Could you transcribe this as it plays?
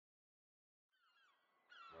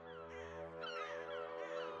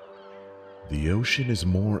The ocean is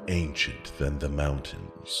more ancient than the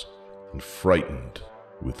mountains, and frightened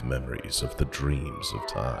with memories of the dreams of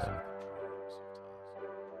time.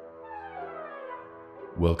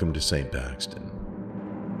 Welcome to St. Paxton,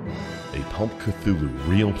 a Pulp Cthulhu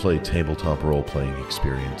real play tabletop role-playing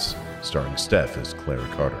experience starring Steph as Clara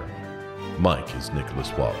Carter, Mike as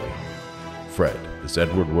Nicholas Watley, Fred as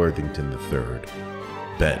Edward Worthington III,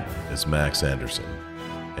 Ben as Max Anderson,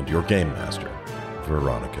 and your game master,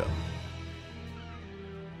 Veronica.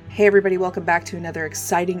 Hey everybody, welcome back to another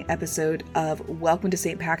exciting episode of Welcome to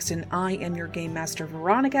St. Paxton. I am your game master,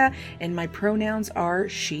 Veronica, and my pronouns are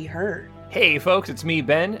she, her. Hey folks, it's me,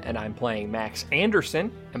 Ben, and I'm playing Max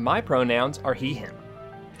Anderson, and my pronouns are he, him.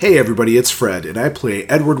 Hey everybody, it's Fred, and I play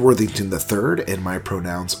Edward Worthington III, and my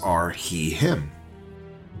pronouns are he, him.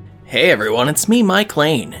 Hey everyone, it's me, Mike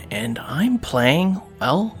Lane, and I'm playing,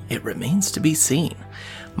 well, it remains to be seen.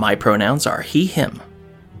 My pronouns are he, him.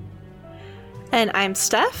 And I'm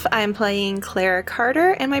Steph. I'm playing Clara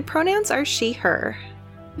Carter, and my pronouns are she, her.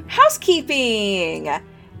 Housekeeping!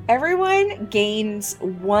 Everyone gains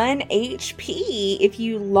 1 HP if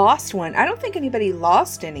you lost one. I don't think anybody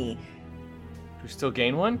lost any. Do we still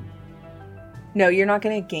gain one? No, you're not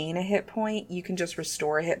going to gain a hit point. You can just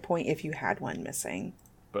restore a hit point if you had one missing.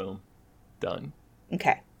 Boom. Done.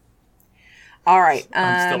 Okay. All right.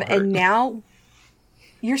 I'm still hurt. And now...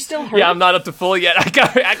 You're still hurt? Yeah, I'm not up to full yet. I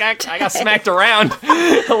got smacked around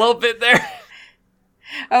a little bit there.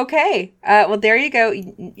 Okay. Well, there you go.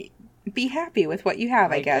 Be happy with what you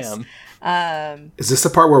have, I guess. Is this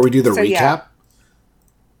the part where we do the recap? Yeah.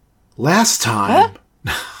 Last time.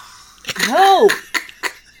 Huh?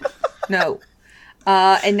 No.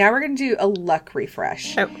 And now we're going to do a luck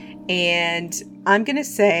refresh. Oh. And I'm going to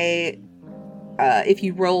say if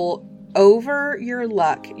you roll over your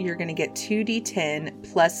luck, you're going to get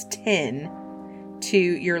 2d10 plus 10 to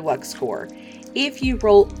your luck score. If you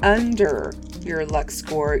roll under your luck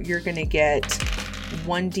score, you're going to get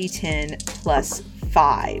 1d10 plus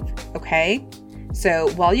 5. Okay?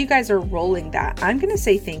 So while you guys are rolling that, I'm going to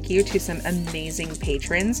say thank you to some amazing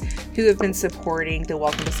patrons who have been supporting the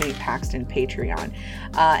Welcome to St. Paxton Patreon.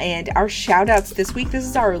 And our shout outs this week, this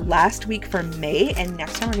is our last week for May, and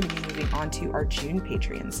next time we're going to be moving on to our June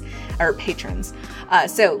patrons.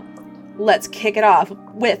 So let's kick it off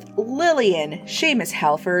with Lillian, Seamus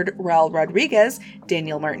Halford, Raul Rodriguez,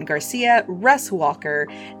 Daniel Martin Garcia, Russ Walker,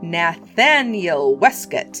 Nathaniel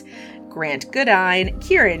Westcott, Grant Goodine,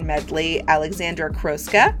 Kieran Medley, Alexandra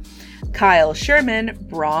Kroska, Kyle Sherman,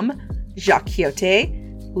 Brom, Jacques Quiote,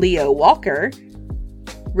 Leo Walker,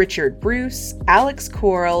 Richard Bruce, Alex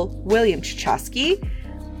Coral, William Chichosky,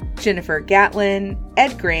 Jennifer Gatlin,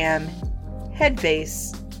 Ed Graham,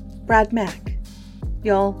 Headface, Brad Mack.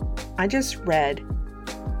 Y'all, I just read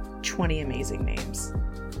 20 amazing names.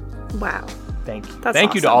 Wow. Thank you. That's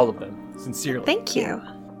Thank you to awesome. all of them. Sincerely. Thank you.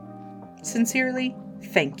 Sincerely,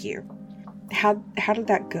 thank you. How did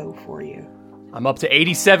that go for you? I'm up to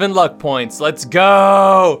 87 luck points. Let's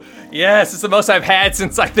go. Yes, it's the most I've had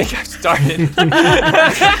since I think I started.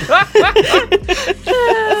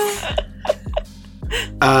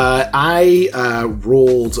 I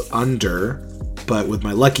rolled under, but with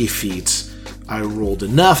my lucky feat, I rolled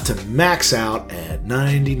enough to max out at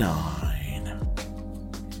 99.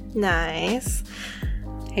 Nice.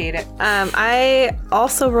 Hate it. I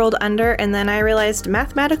also rolled under, and then I realized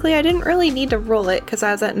mathematically I didn't really need to roll it because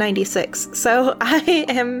I was at 96. So I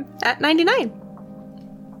am at 99.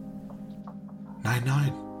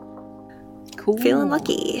 99. Cool. Feeling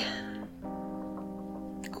lucky.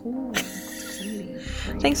 Cool.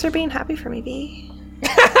 Thanks for being happy for me, V.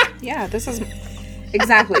 Yeah, this is...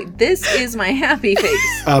 Exactly. This is my happy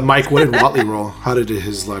face. Mike, what did Watley roll? How did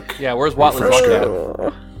his luck? Yeah, where's Watley's luck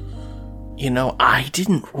at? You know, I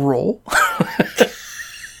didn't roll.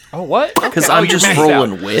 Oh, what? Because Okay. I'm You're just maxed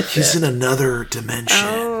rolling out. with He's it. in another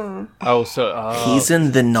dimension. He's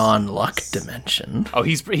in the non-luck dimension. Oh,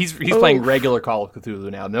 he's playing regular Call of Cthulhu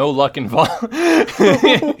now. No luck involved.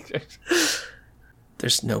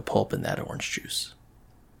 There's no pulp in that orange juice.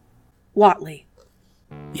 Watley,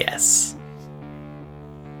 Yes.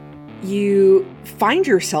 you find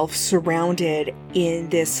yourself surrounded in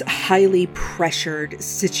this highly pressured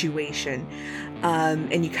situation.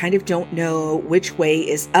 And you kind of don't know which way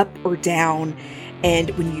is up or down. And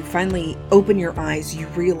when you finally open your eyes, you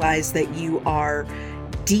realize that you are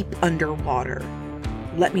deep underwater.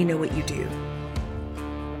 Let me know what you do.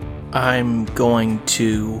 I'm going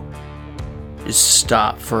to just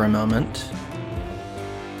stop for a moment.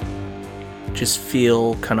 Just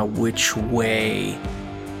feel kind of which way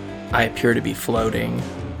I appear to be floating.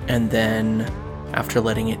 And then, after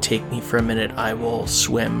letting it take me for a minute, I will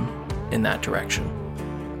swim in that direction.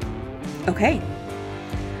 Okay.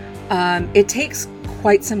 It takes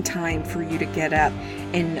quite some time for you to get up,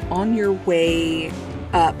 and on your way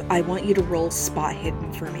up, I want you to roll spot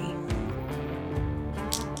hidden for me.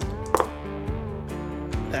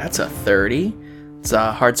 That's a 30. It's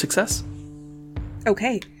a hard success.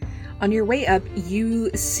 Okay. On your way up, you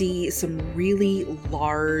see some really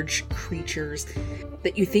large creatures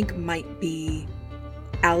that you think might be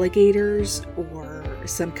alligators or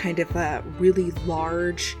some kind of a really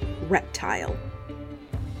large reptile.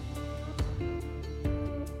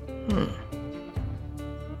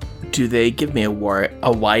 Do they give me a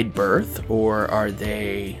wide berth, or are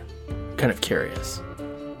they kind of curious?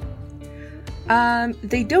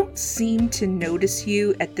 They don't seem to notice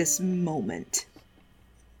you at this moment.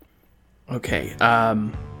 Okay,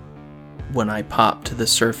 when I pop to the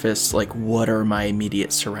surface, like, what are my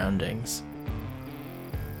immediate surroundings?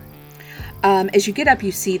 As you get up,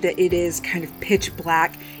 you see that it is kind of pitch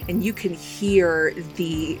black, and you can hear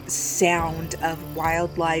the sound of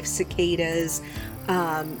wildlife, cicadas,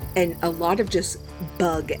 and a lot of just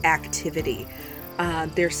bug activity.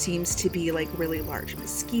 There seems to be like really large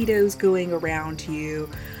mosquitoes going around you,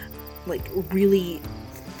 like really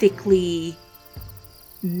thickly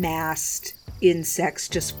massed insects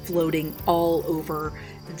just floating all over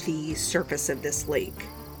the surface of this lake.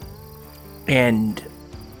 And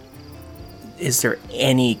is there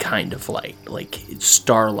any kind of light, like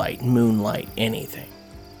starlight, moonlight, anything?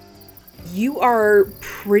 You are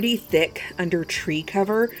pretty thick under tree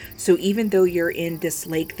cover, so even though you're in this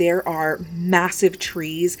lake, there are massive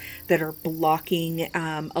trees that are blocking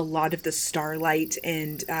a lot of the starlight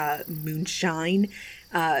and moonshine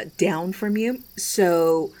down from you.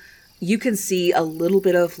 So you can see a little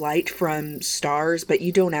bit of light from stars, but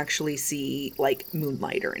you don't actually see like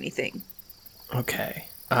moonlight or anything. Okay.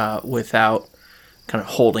 Without kind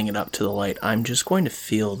of holding it up to the light, I'm just going to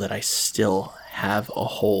feel that I still have a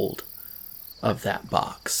hold of that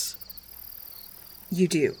box. You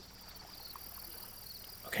do.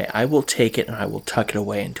 Okay, I will take it and I will tuck it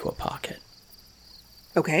away into a pocket.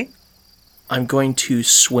 Okay. I'm going to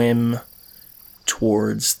swim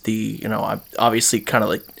towards the, obviously kind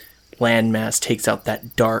of like landmass takes out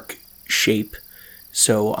that dark shape.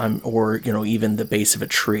 So even the base of a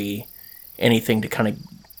tree, anything to kind of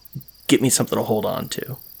get me something to hold on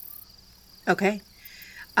to. Okay.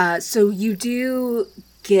 So you do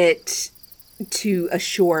get to a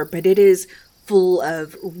shore, but it is full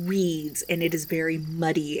of reeds and it is very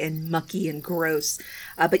muddy and mucky and gross.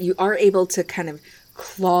 But you are able to kind of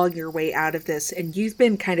claw your way out of this, and you've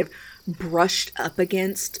been kind of brushed up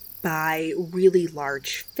against by really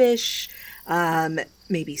large fish,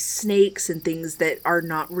 maybe snakes and things that are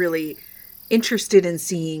not really interested in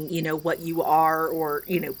seeing, what you are or,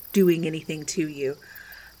 doing anything to you.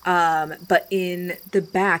 But in the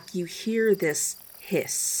back, you hear this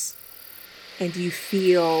hiss and you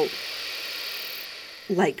feel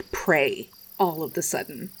like prey all of the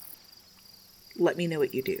sudden. Let me know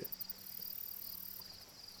what you do.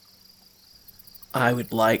 I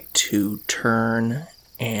would like to turn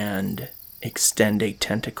and extend a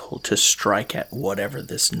tentacle to strike at whatever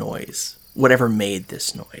made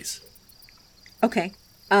this noise. Okay.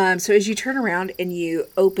 So as you turn around and you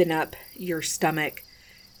open up your stomach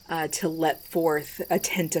to let forth a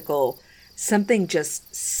tentacle, something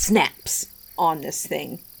just snaps on this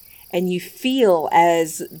thing. And you feel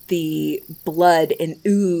as the blood and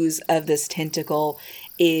ooze of this tentacle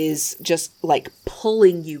is just like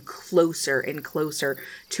pulling you closer and closer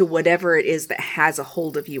to whatever it is that has a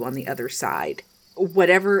hold of you on the other side.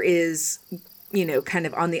 Whatever is, kind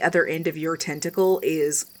of on the other end of your tentacle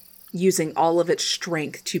is using all of its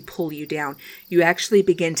strength to pull you down. You actually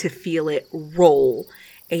begin to feel it roll,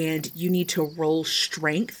 and you need to roll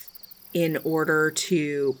strength in order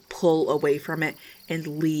to pull away from it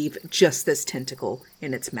and leave just this tentacle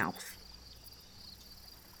in its mouth.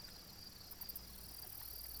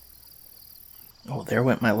 Oh, there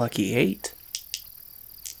went my lucky 8.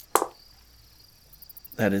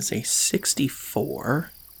 That is a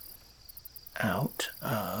 64 out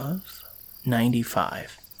of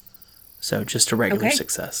 95. So just a regular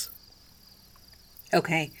success.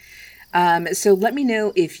 Okay. So let me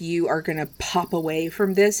know if you are going to pop away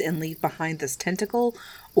from this and leave behind this tentacle,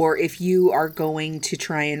 or if you are going to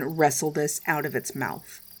try and wrestle this out of its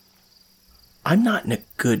mouth. I'm not in a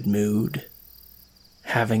good mood,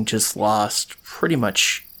 having just lost pretty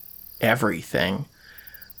much everything.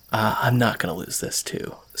 I'm not going to lose this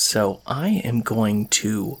too. So I am going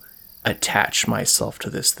to attach myself to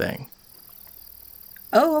this thing.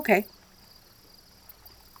 Oh, okay.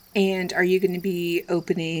 And are you going to be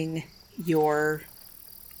opening your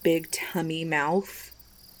big tummy mouth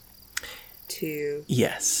to...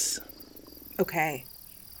 Yes. Okay.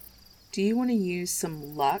 Do you want to use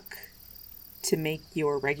some luck to make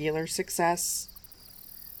your regular success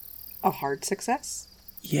a hard success?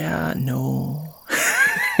 Yeah, no.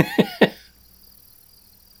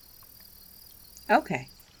 Okay.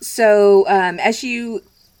 So, as you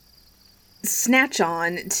snatch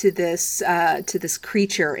on to this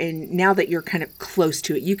creature, and now that you're kind of close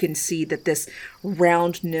to it, you can see that this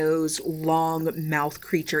round nose, long mouth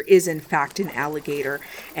creature is in fact an alligator,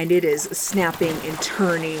 and it is snapping and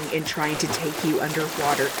turning and trying to take you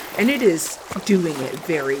underwater, and it is doing it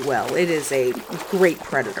very well. It is a great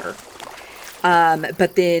predator.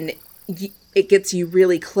 But then it gets you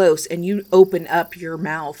really close, and you open up your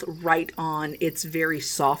mouth right on its very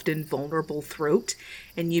soft and vulnerable throat,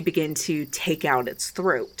 and you begin to take out its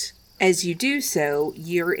throat. As you do so,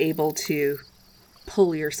 you're able to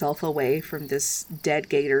pull yourself away from this dead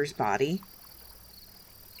gator's body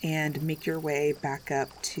and make your way back up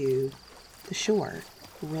to the shore.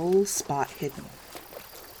 Roll spot hidden.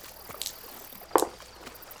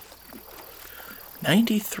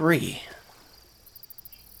 93.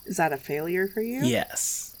 Is that a failure for you?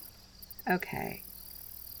 Yes. Okay.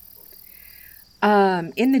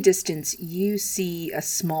 In the distance, you see a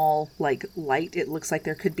small, light. It looks like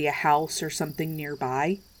there could be a house or something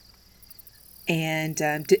nearby. And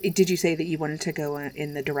did you say that you wanted to go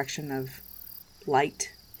in the direction of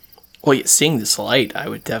light? Well, yeah, seeing this light, I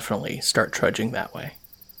would definitely start trudging that way.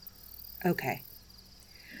 Okay.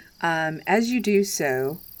 As you do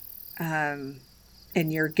so,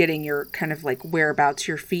 and you're getting your kind of whereabouts,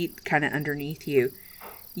 your feet kind of underneath you,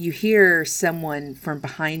 you hear someone from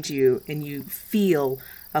behind you, and you feel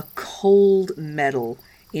a cold metal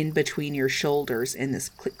in between your shoulders in this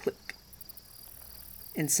click, click.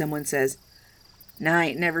 And someone says, "Now, I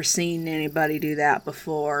ain't never seen anybody do that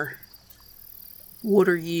before. What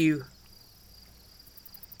are you?"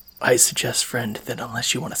 I suggest, friend, that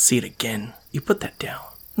unless you want to see it again, you put that down,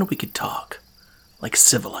 and we could talk like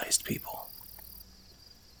civilized people.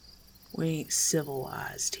 We ain't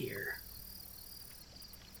civilized here.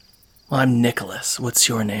 Well, I'm Nicholas. What's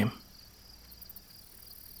your name?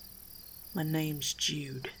 My name's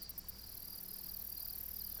Jude.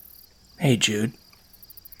 Hey, Jude.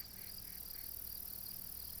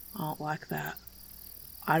 I don't like that.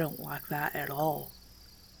 I don't like that at all.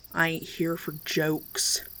 I ain't here for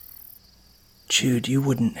jokes. Jude, you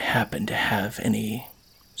wouldn't happen to have any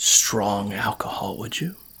strong alcohol, would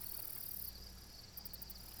you?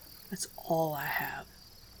 That's all I have.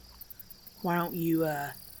 Why don't you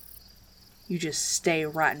just stay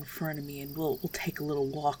right in front of me, and we'll take a little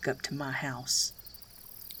walk up to my house.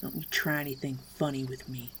 Don't you try anything funny with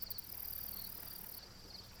me.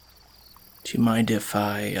 Do you mind if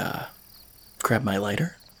I, grab my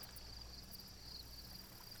lighter?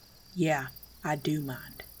 Yeah, I do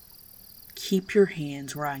mind. Keep your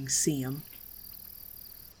hands where I can see 'em.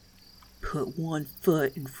 Put one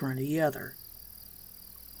foot in front of the other.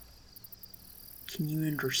 Can you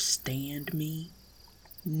understand me,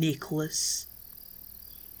 Nicholas?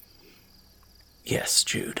 Yes,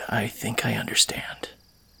 Jude, I think I understand.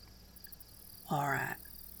 All right.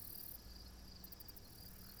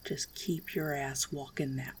 Just keep your ass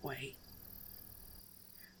walking that way.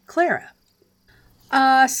 Clara.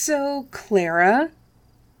 So Clara,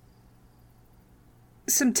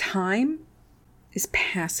 some time is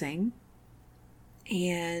passing,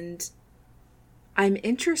 and I'm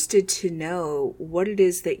interested to know what it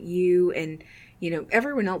is that you and,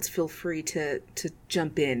 everyone else, feel free to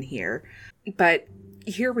jump in here. But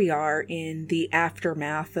here we are in the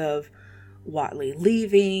aftermath of Watley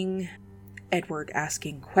leaving, Edward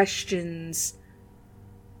asking questions.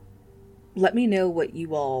 Let me know what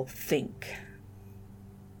you all think.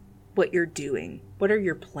 What you're doing. What are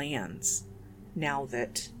your plans now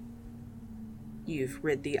that you've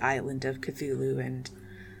rid the island of Cthulhu and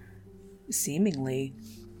seemingly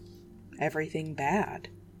everything bad?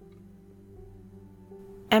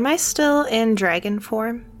 Am I still in dragon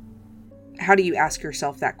form? How do you ask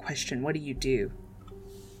yourself that question? What do you do?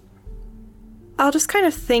 I'll just kind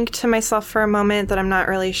of think to myself for a moment that I'm not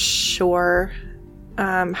really sure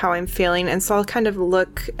how I'm feeling, and so I'll kind of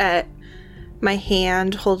look at my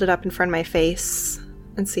hand, hold it up in front of my face,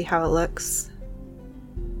 and see how it looks.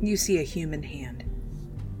 You see a human hand.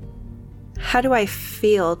 How do I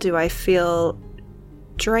feel? Do I feel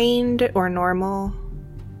drained or normal?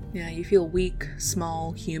 Yeah, you feel weak,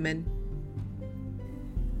 small, human.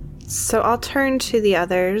 So I'll turn to the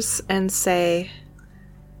others and say,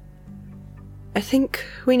 I think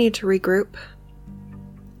we need to regroup.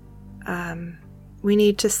 We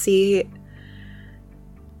need to see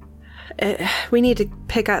We need to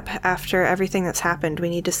pick up after everything that's happened. We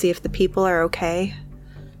need to see if the people are okay.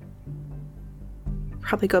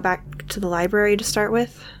 Probably go back to the library to start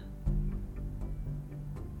with.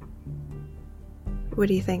 What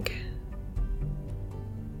do you think?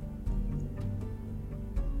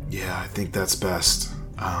 Yeah, I think that's best.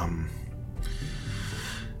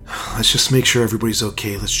 Let's just make sure everybody's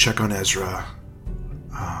okay. Let's check on Ezra.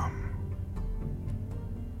 I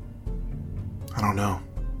don't know.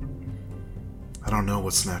 I don't know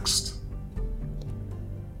what's next.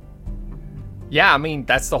 Yeah, I mean,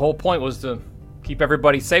 that's the whole point, was to keep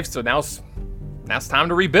everybody safe. So now it's time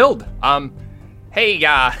to rebuild. Hey,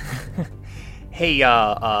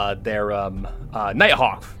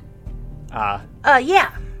 Nighthawk.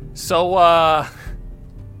 Yeah. So, I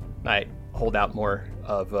hold out more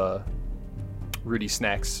of Rudy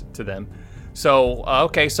snacks to them. So,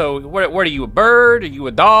 okay, so what are you, a bird? Are you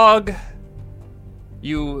a dog?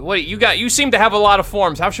 You seem to have a lot of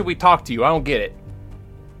forms. How should we talk to you? I don't get it.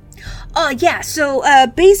 Yeah, so,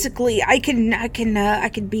 basically, I can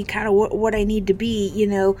be kind of what I need to be, you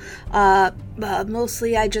know.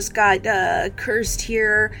 Mostly I just got, cursed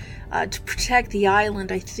here, to protect the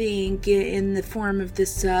island, I think, in the form of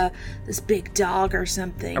this big dog or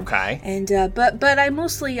something. Okay. And, but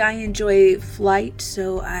I enjoy flight,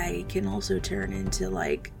 so I can also turn into,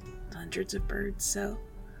 like, hundreds of birds, so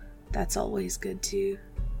that's always good, too.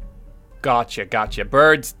 Gotcha.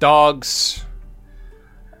 Birds, dogs...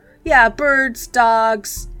 Yeah, birds,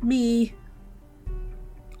 dogs, me.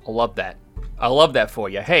 I love that for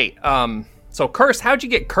you. Hey, so cursed, how'd you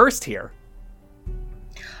get cursed here?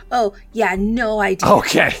 Oh, yeah, no idea.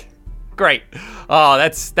 Okay, great. Oh,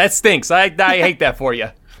 that stinks. I hate that for you.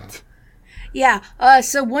 Yeah,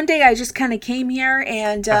 so one day I just kind of came here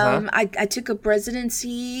and I took up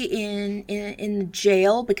residency in the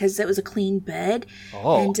jail because it was a clean bed.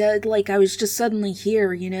 Oh. And, I was just suddenly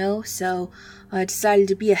here, you know, so... I decided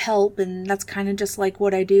to be a help, and that's kind of just like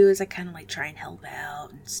what I do, is I kind of try and help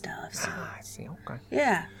out and stuff. So. I see, okay.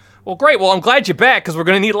 Yeah. Well, great. Well, I'm glad you're back, because we're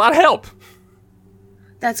going to need a lot of help.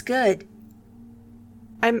 That's good.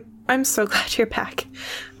 I'm so glad you're back.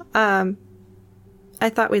 I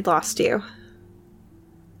thought we'd lost you.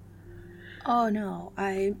 Oh, no.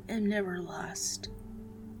 I am never lost.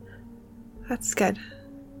 That's good.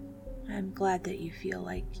 I'm glad that you feel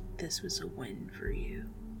like this was a win for you.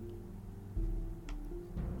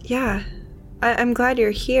 Yeah, I'm glad you're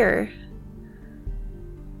here.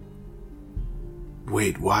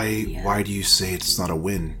 Wait, why do you say it's not a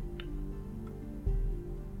win?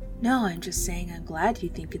 No, I'm just saying I'm glad you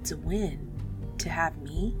think it's a win to have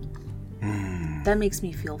me. That makes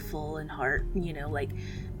me feel full in heart, you know, like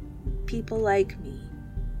people like me.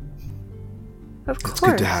 Of course. It's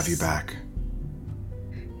good to have you back.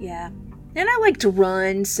 Yeah. And I like to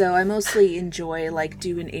run, so I mostly enjoy, like,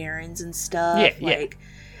 doing errands and stuff. Yeah.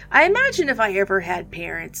 I imagine if I ever had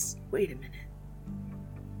parents... Wait a minute.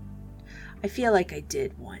 I feel like I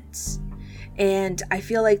did once. And I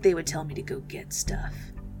feel like they would tell me to go get stuff.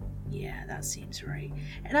 Yeah, that seems right.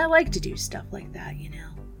 And I like to do stuff like that, you know.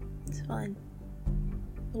 It's fun.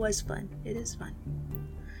 It was fun. It is fun.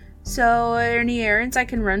 So, are there any errands I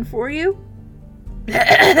can run for you?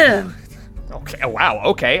 Okay, wow,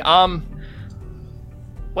 okay.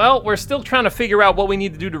 Well, we're still trying to figure out what we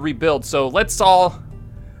need to do to rebuild, so let's all...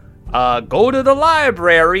 go to the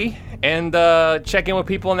library and check in with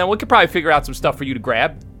people, and then we could probably figure out some stuff for you to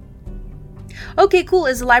grab. Okay, cool.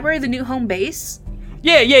 Is the library the new home base?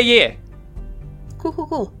 Yeah.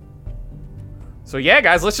 Cool. So yeah,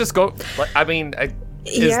 guys, let's just go. I mean,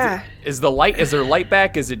 Yeah. Is there light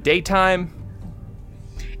back? Is it daytime?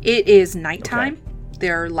 It is nighttime. Okay.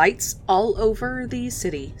 There are lights all over the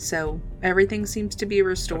city, so everything seems to be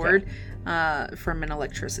restored from an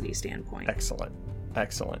electricity standpoint. Excellent.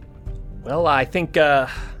 Well, I think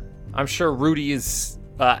I'm sure Rudy is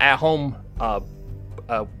at home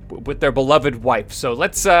with their beloved wife. So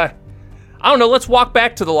let's let's walk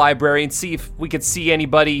back to the library and see if we could see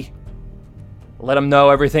anybody. Let them know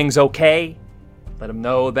everything's okay. Let them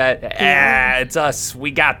know that it's us. We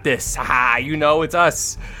got this. Ha! You know it's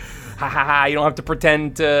us. Ha! You don't have to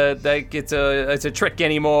pretend that it's a trick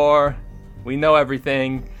anymore. We know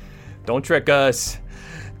everything. Don't trick us.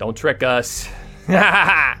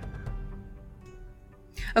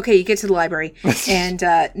 Okay, you get to the library, and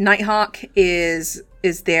Nighthawk is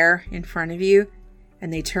there in front of you,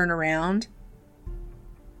 and they turn around,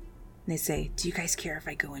 and they say, "Do you guys care if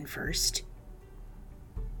I go in first?"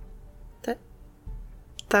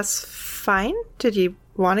 That's fine. Did you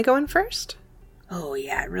want to go in first? Oh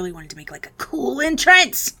yeah, I really wanted to make like a cool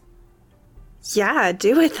entrance. Yeah,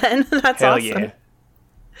 do it then. That's Hell awesome. yeah.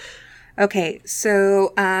 Okay,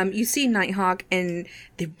 so you see Nighthawk, and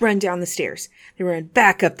they run down the stairs. They run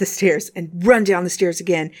back up the stairs and run down the stairs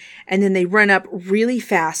again. And then they run up really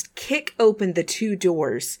fast, kick open the 2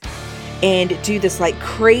 doors, and do this like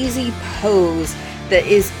crazy pose that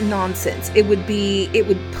is nonsense. It would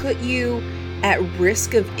put you at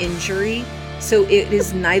risk of injury. So it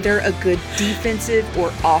is neither a good defensive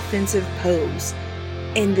or offensive pose.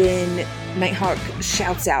 And then Nighthawk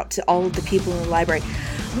shouts out to all of the people in the library,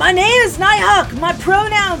 "My name is Nighthawk. My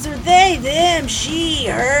pronouns are they, them, she,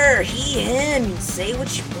 her, he, him. You say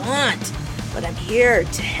what you want, but I'm here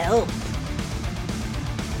to help."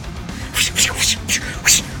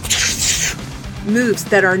 Moves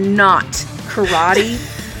that are not karate,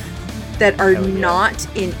 that are not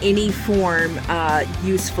in any form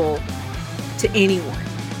useful to anyone.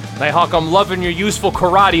 Nighthawk, I'm loving your useful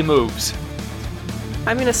karate moves.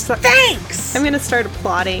 I'm gonna start. Thanks! I'm gonna start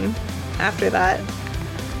applauding after that.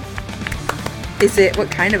 Is it, what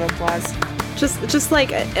kind of applause? Just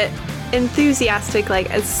like enthusiastic, like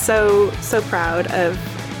so proud of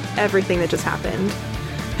everything that just happened.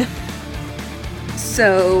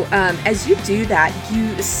 So, as you do that,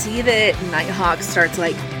 you see that Nighthawk starts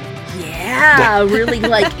like, yeah, really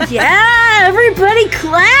like, yeah, everybody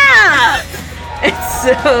clap! And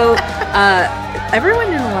so, everyone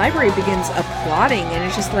in the library begins applauding, and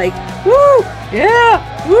it's just like, woo, yeah,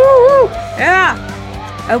 woo, woo, yeah.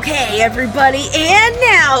 Okay, everybody, and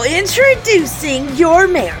now introducing your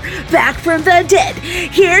mayor, back from the dead,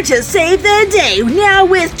 here to save the day, now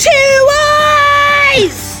with 2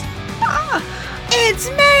 eyes! It's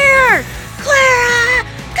Mayor Clara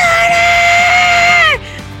Carter!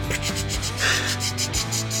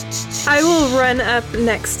 I will run up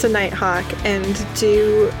next to Nighthawk and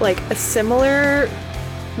do like a similar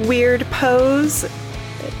weird pose.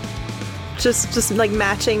 Just like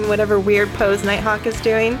matching whatever weird pose Nighthawk is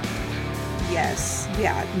doing. Yes,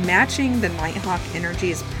 yeah, matching the Nighthawk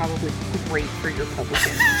energy is probably great for your public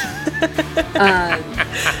image.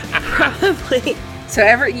 Probably. So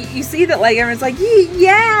you see that like everyone's like,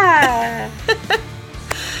 yeah!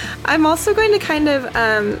 I'm also going to kind of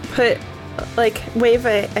wave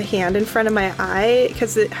a hand in front of my eye,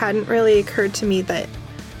 because it hadn't really occurred to me that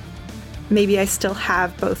maybe I still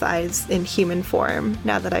have both eyes in human form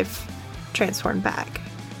now that I've transformed back.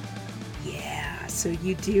 Yeah, so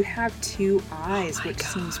you do have 2 eyes, which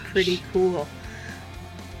seems pretty cool.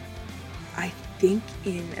 I think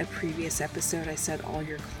in a previous episode I said all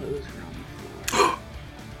your clothes were on the floor.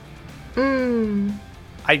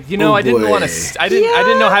 I didn't want to. I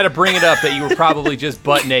didn't know how to bring it up that you were probably just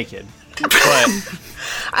butt naked. But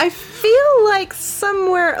I feel like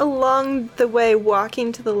somewhere along the way,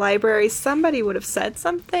 walking to the library, somebody would have said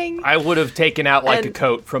something. I would have taken out like a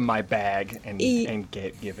coat from my bag and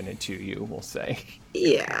given it to you. We'll say.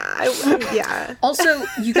 Yeah, yeah. Also,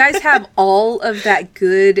 you guys have all of that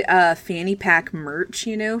good fanny pack merch,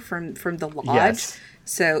 from the lodge. Yes.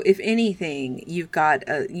 So if anything, you've got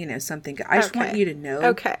something. I just want you to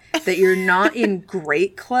know that you're not in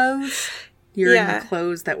great clothes. You're in the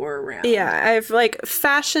clothes that were around. Yeah, I've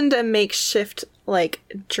fashioned a makeshift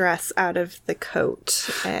dress out of the coat.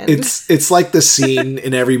 And it's like the scene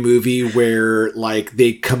in every movie where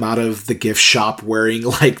they come out of the gift shop wearing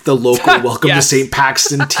the local Welcome to St.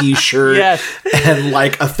 Paxton t-shirt and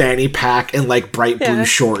a fanny pack and bright blue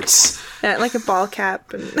shorts. Yeah, like a ball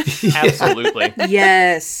cap. And Absolutely.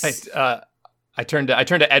 Yes. I turned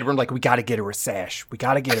to Edward we got to get her a sash. We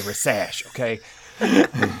got to get her a sash, okay?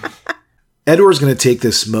 Edward's going to take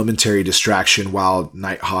this momentary distraction while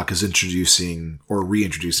Nighthawk is introducing or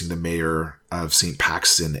reintroducing the mayor of St.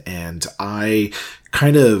 Paxton, and I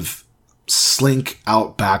kind of slink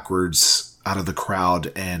out backwards out of the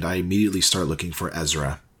crowd, and I immediately start looking for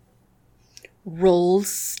Ezra. Roll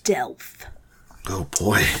stealth. Oh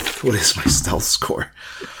boy, what is my stealth score?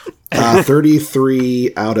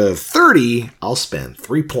 33 out of 30. I'll spend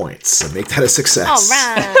 3 points and make that a success. All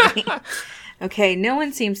right. Okay, no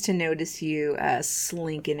one seems to notice you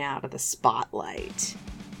slinking out of the spotlight.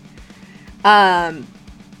 As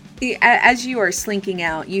you are slinking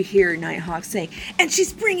out, you hear Nighthawk saying, "And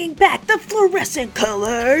she's bringing back the fluorescent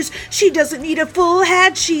colors. She doesn't need a full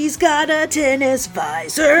hat. She's got a tennis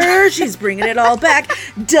visor. She's bringing it all back.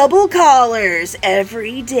 Double collars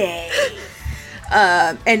every day."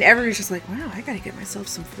 And everyone's just like, wow, I gotta get myself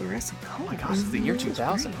some fluorescent colors. Oh my gosh, it's the year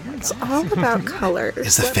 2000. Oh my it's gosh. all about colors.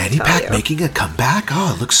 Is the fanny pack making a comeback?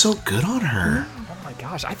 Oh, it looks so good on her. Oh my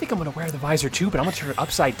gosh, I think I'm going to wear the visor too, but I'm going to turn it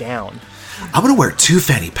upside down. I'm going to wear 2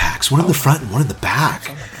 fanny packs, one in the front and one in the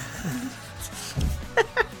back.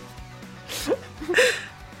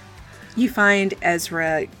 You find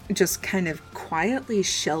Ezra just kind of quietly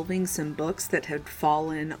shelving some books that had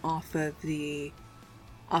fallen off of the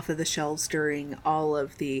shelves during all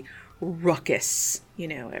of the ruckus,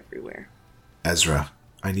 everywhere. Ezra,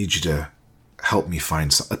 I need you to help me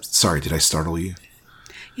find sorry, did I startle you?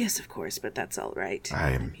 Yes, of course, but that's all right.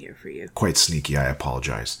 I'm here for you. Quite sneaky, I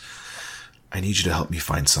apologize. I need you to help me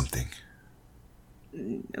find something.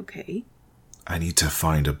 Okay. I need to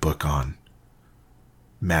find a book on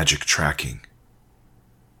magic tracking.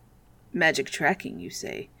 Magic tracking, you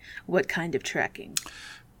say? What kind of tracking?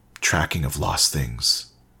 Tracking of lost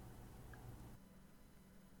things.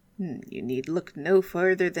 You need look no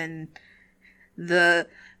further than the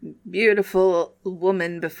beautiful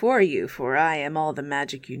woman before you, for I am all the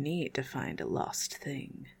magic you need to find a lost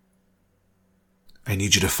thing. I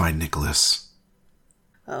need you to find Nicholas.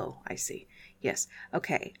 Oh, I see. Yes.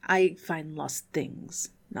 Okay. I find lost things,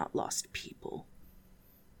 not lost people.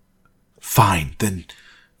 Fine. Then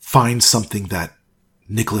find something that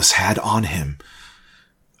Nicholas had on him.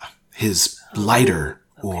 His lighter,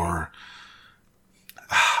 okay. Or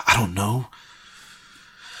I don't know.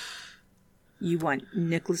 You want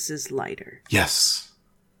Nicholas's lighter? Yes.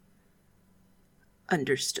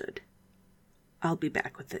 Understood. I'll be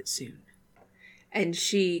back with it soon. And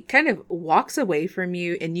she kind of walks away from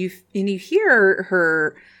you, and you hear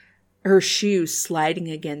her shoes sliding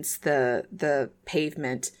against the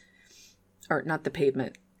pavement, or not the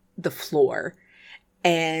pavement, the floor,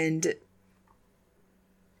 and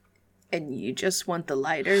you just want the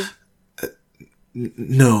lighter.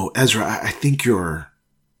 No, Ezra, I think you're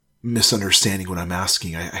misunderstanding what I'm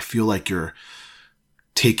asking. I feel like you're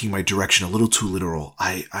taking my direction a little too literal.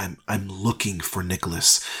 I'm looking for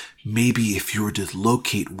Nicholas. Maybe if you were to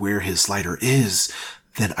locate where his lighter is,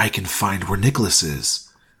 then I can find where Nicholas is.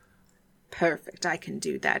 Perfect, I can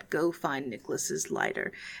do that. Go find Nicholas's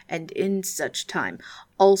lighter, and in such time,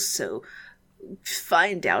 also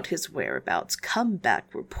find out his whereabouts. Come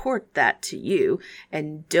back, report that to you,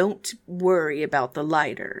 and don't worry about the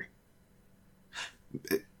lighter.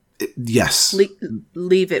 Yes.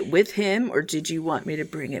 Leave it with him, or did you want me to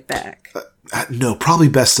bring it back? No, probably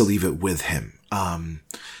best to leave it with him.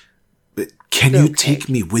 But can you take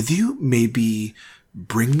me with you? Maybe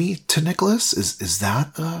bring me to Nicholas? Is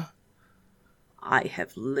that I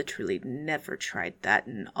have literally never tried that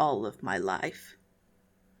in all of my life.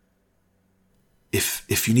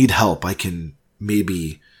 If you need help, I can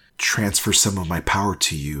maybe transfer some of my power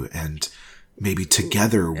to you, and maybe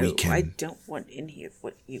together we can... I don't want any of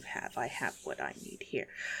what you have. I have what I need here.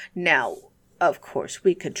 Now, of course,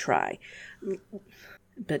 we could try.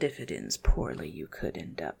 But if it ends poorly, you could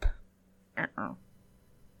end up...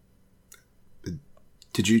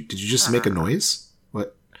 Did you just make a noise?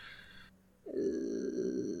 What?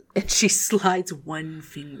 And she slides one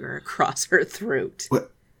finger across her throat.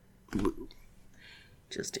 What?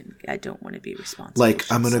 I don't want to be responsible.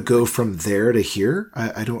 Like, I'm going to go from there to here?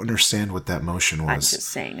 I don't understand what that motion was. I'm just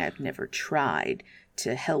saying I've never tried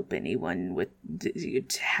to help anyone with,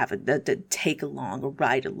 to have to take along or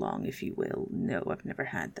ride along, if you will. No, I've never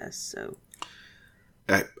had this, so.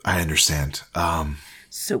 I understand.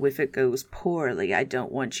 So if it goes poorly, I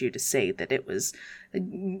don't want you to say that it was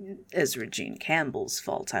Ezra Jean Campbell's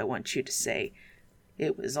fault. I want you to say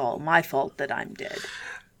it was all my fault that I'm dead.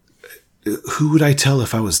 Who would I tell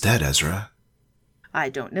if I was dead, Ezra? I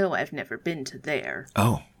don't know. I've never been to there.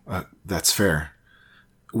 Oh, that's fair.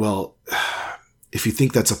 Well, if you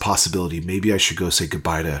think that's a possibility, maybe I should go say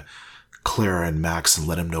goodbye to Clara and Max and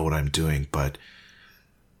let them know what I'm doing, but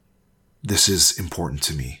this is important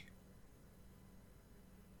to me.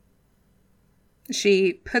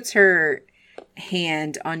 She puts her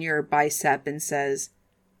hand on your bicep and says,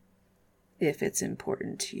 "If it's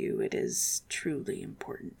important to you, it is truly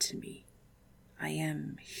important to me. I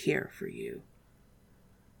am here for you."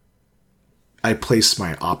 I place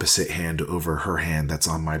my opposite hand over her hand that's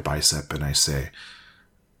on my bicep, and I say,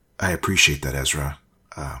 I appreciate that, Ezra.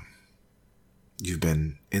 You've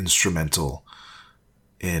been instrumental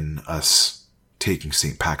in us taking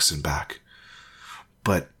St. Paxton back.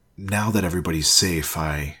 But now that everybody's safe,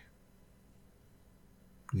 I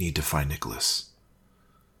need to find Nicholas.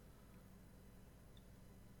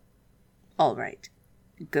 All right.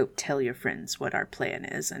 Go tell your friends what our plan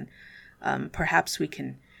is, and perhaps we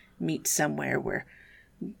can meet somewhere where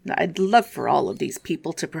I'd love for all of these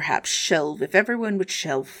people to perhaps shelve, if everyone would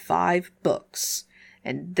shelve 5 books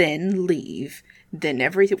and then leave, then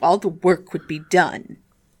all the work would be done.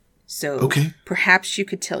 So okay. Perhaps you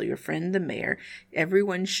could tell your friend the mayor,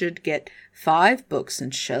 everyone should get 5 books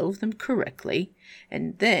and shelve them correctly,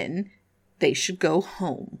 and then they should go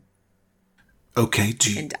home. Okay.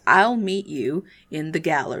 And I'll meet you in the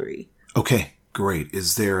gallery. Okay. Great.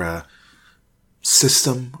 Is there a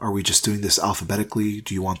system? Are we just doing this alphabetically?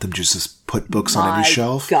 Do you want them just to put books on any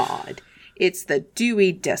shelf? My God. It's the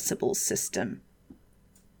Dewey Decimal System.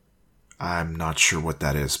 I'm not sure what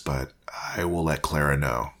that is, but I will let Clara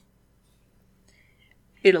know.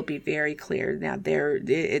 It'll be very clear. Now,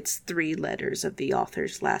 it's 3 letters of the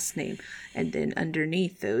author's last name, and then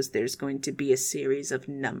underneath those, there's going to be a series of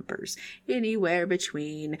numbers, anywhere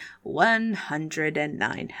between 100 and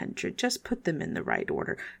 900. Just put them in the right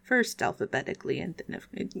order, first alphabetically, and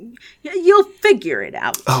then you'll figure it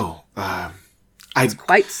out. Oh, it's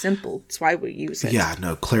quite simple. That's why we use it. Yeah,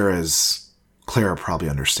 no, Clara probably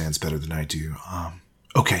understands better than I do.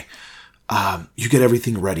 Okay, you get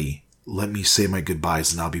everything ready. Let me say my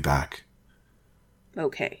goodbyes and I'll be back.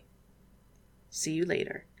 Okay. See you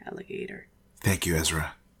later, alligator. Thank you,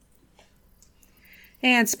 Ezra.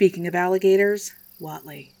 And speaking of alligators,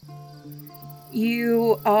 Watley.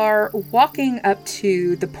 You are walking up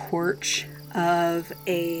to the porch of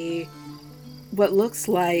what looks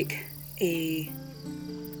like a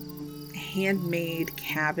handmade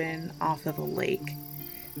cabin off of a lake.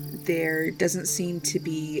 There doesn't seem to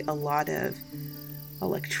be a lot of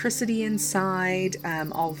electricity inside,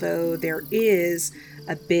 although there is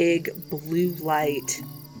a big blue light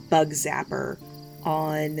bug zapper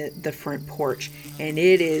on the front porch, and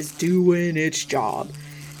it is doing its job.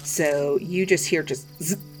 So you just hear just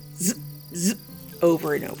zip, zip, zip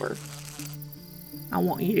over and over. I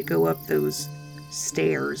want you to go up those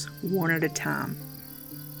stairs one at a time.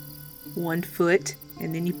 1 foot,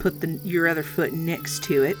 and then you put your other foot next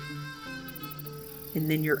to it, and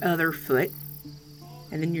then your other foot,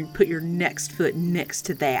 and then you put your next foot next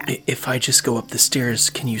to that. If I just go up the stairs,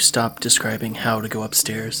 can you stop describing how to go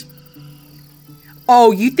upstairs?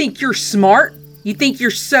 Oh, you think you're smart? You think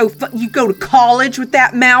you're so you go to college with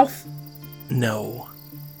that mouth? No.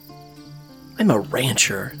 I'm a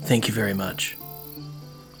rancher, thank you very much.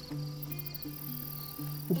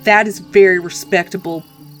 That is a very respectable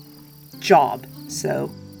job,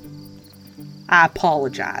 so I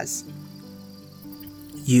apologize.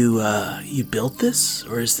 You built this,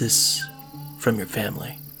 or is this from your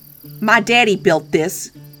family? My daddy built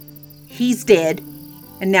this. He's dead,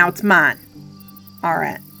 and now it's mine.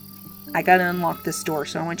 Alright. I gotta unlock this door,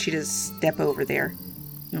 so I want you to step over there.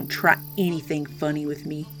 You don't try anything funny with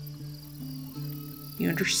me. You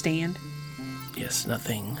understand? Yes,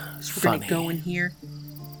 nothing So we're funny. gonna go in here.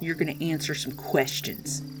 You're gonna answer some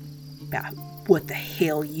questions about what the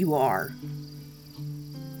hell you are.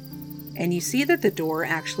 And you see that the door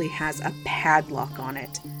actually has a padlock on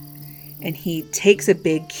it. And he takes a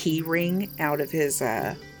big key ring out of his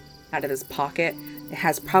pocket. It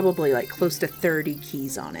has probably like close to 30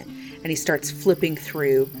 keys on it. And he starts flipping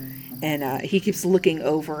through. And he keeps looking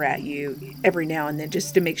over at you every now and then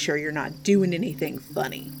just to make sure you're not doing anything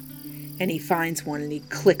funny. And he finds one and he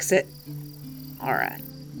clicks it. Alright.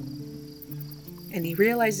 And he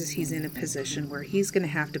realizes he's in a position where he's going to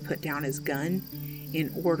have to put down his gun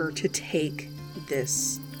in order to take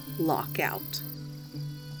this lock out.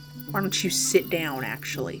 Why don't you sit down,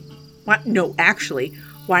 actually? Why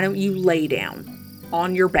don't you lay down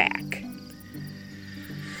on your back?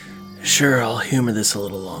 Sure, I'll humor this a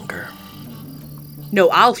little longer. No,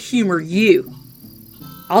 I'll humor you.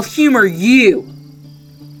 I'll humor you.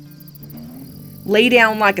 Lay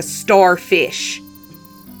down like a starfish.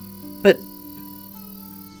 But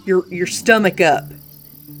your stomach up.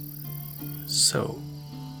 So,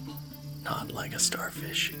 not like a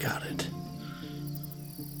starfish. Got it.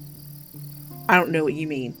 I don't know what you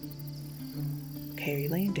mean. Okay, are you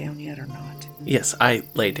laying down yet or not? Yes, I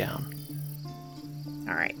lay down.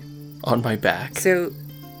 Alright. On my back. So,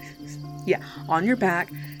 yeah, on your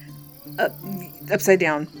back, upside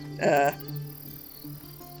down,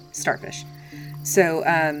 starfish. So,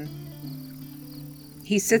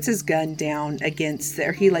 he sits his gun down against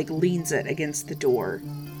there. He leans it against the door.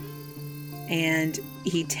 And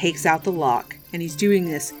he takes out the lock, and he's doing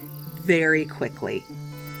this very quickly.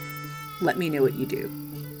 Let me know what you do.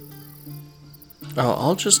 Oh,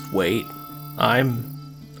 I'll just wait.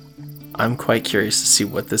 I'm quite curious to see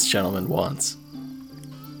what this gentleman wants.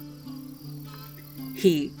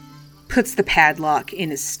 He puts the padlock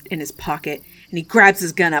in his pocket, and he grabs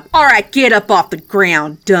his gun up. All right, get up off the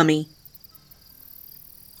ground, dummy.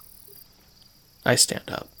 I stand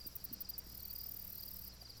up.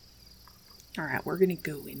 All right, we're gonna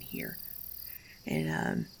go in here,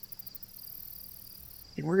 and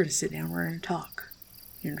we're gonna sit down. We're gonna talk.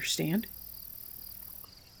 You understand?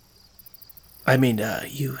 I mean,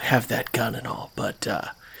 you have that gun and all, but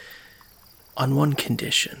on one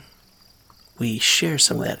condition. We share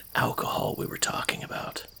some of that alcohol we were talking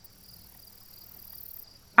about.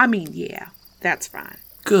 I mean, yeah, that's fine.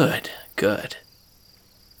 Good.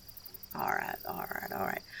 All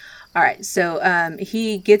right. So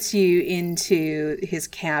he gets you into his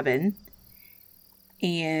cabin.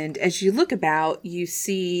 And as you look about, you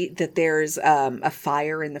see that there's a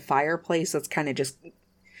fire in the fireplace that's kind of just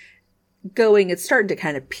going. It's starting to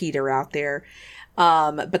kind of peter out there.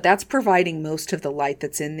 But that's providing most of the light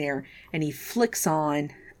that's in there. And he flicks on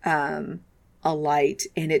a light,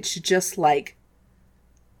 and it's just like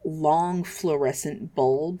long fluorescent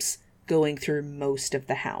bulbs going through most of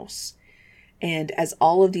the house. And as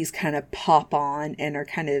all of these kind of pop on and are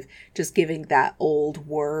kind of just giving that old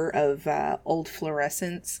whir of old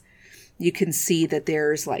fluorescence, you can see that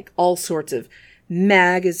there's like all sorts of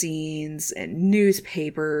magazines and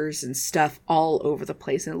newspapers and stuff all over the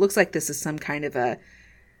place. And it looks like this is some kind of a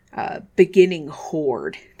beginning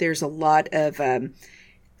hoard. There's a lot of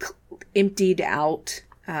emptied out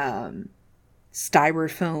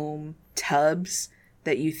styrofoam tubs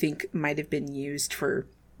that you think might have been used for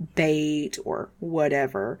bait or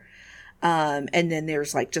whatever. And then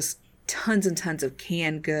there's like just tons and tons of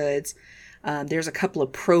canned goods. There's a couple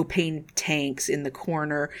of propane tanks in the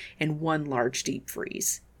corner and one large deep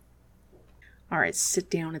freeze. All right, sit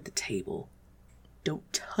down at the table.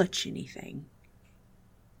 Don't touch anything.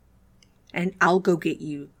 And I'll go get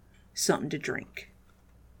you something to drink.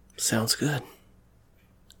 Sounds good.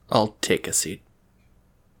 I'll take a seat.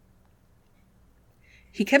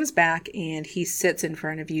 He comes back and he sits in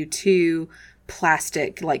front of you, two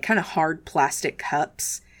plastic, like kind of hard plastic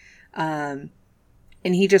cups. And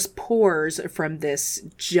he just pours from this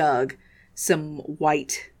jug some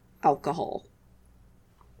white alcohol.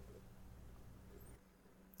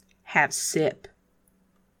 Have a sip.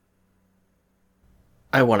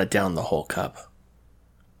 I want to down the whole cup.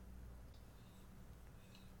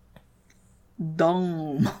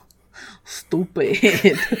 Dumb.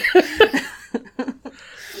 Stupid.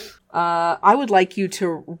 I would like you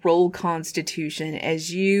to roll Constitution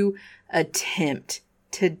as you attempt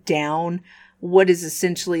to down what is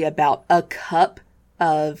essentially about a cup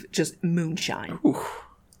of just moonshine. Ooh.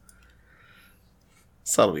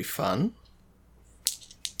 So that'll be fun.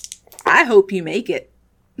 I hope you make it.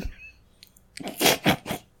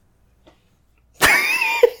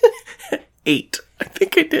 8. I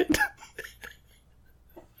think I did.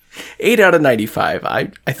 8 out of 95. I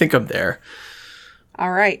think I'm there.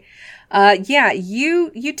 All right. Yeah,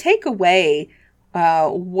 you take away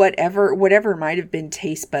whatever might have been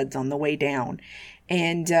taste buds on the way down,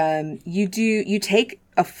 and you take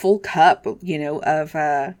a full cup, of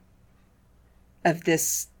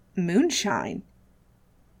this moonshine.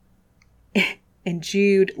 And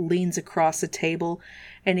Jude leans across the table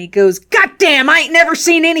and he goes, "God damn, I ain't never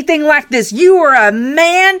seen anything like this. You are a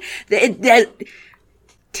man that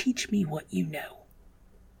teach me what you know."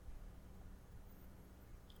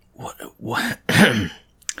 What?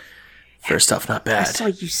 First off, not bad. I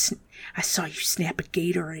saw you snap a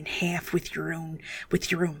gator in half with your own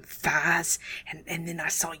thighs, and then I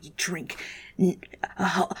saw you drink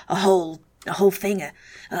a whole thing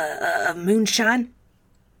of moonshine.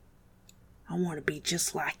 I want to be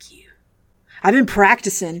just like you. I've been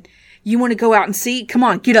practicing. You want to go out and see? Come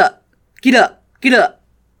on, get up. Get up. Get up.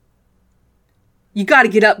 You got to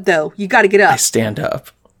get up, though. You got to get up. I stand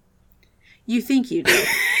up. You think you do.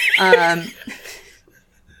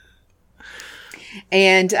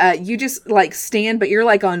 And you just like stand, but you're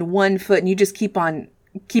like on one foot and you just keep on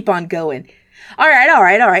going. All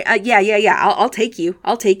right. Yeah. I'll take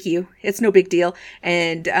you. It's no big deal.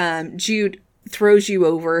 And Jude throws you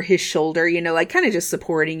over his shoulder, like kind of just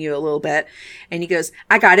supporting you a little bit. And he goes,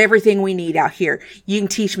 "I got everything we need out here. You can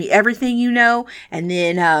teach me everything you know, and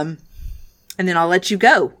then I'll let you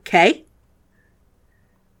go. Okay?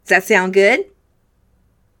 Does that sound good?"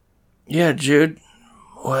 Yeah, Jude.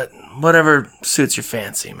 Whatever suits your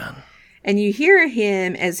fancy, man. And you hear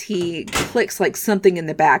him as he clicks like something in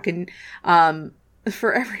the back, and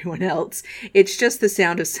for everyone else, it's just the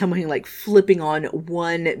sound of someone like flipping on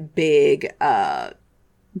one big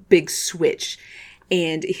switch,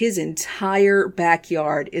 and his entire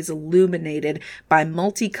backyard is illuminated by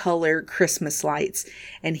multicolor Christmas lights.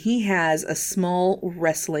 And he has a small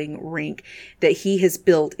wrestling rink that he has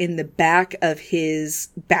built in the back of his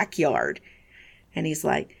backyard. And he's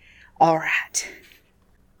like, "All right,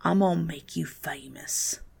 I'm gonna make you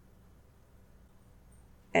famous,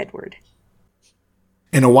 Edward."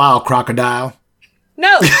 In a while, crocodile.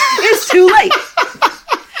 No, it's too late.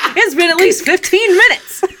 It's been at least 15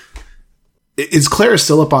 minutes. Is Clara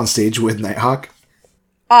still up on stage with Nighthawk?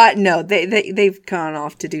 No, they've gone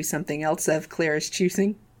off to do something else of Clara's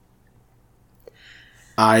choosing.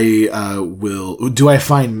 I will. Do I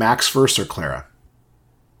find Max first or Clara?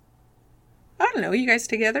 I don't know. You guys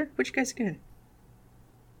together? What you guys doing?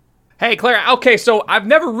 Hey, Clara. Okay, so I've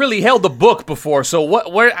never really held a book before. So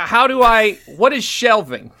what is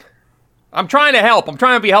shelving? I'm trying to help. I'm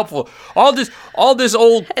trying to be helpful. All this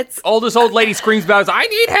old lady screams about is, I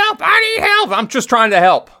need help. I need help. I'm just trying to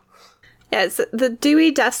help. Yeah, it's the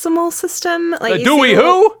Dewey Decimal System. Like The Dewey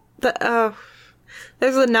who?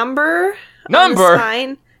 There's a number. Number? On the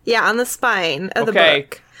spine. Yeah, on the spine of the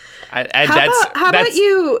book. How about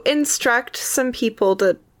you instruct some people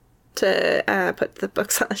to put the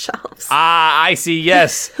books on the shelves? Ah, I see.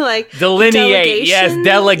 Yes, like delineate. Yes,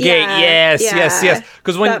 delegate. Yeah, Yes.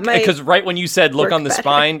 Because right when you said look on the better.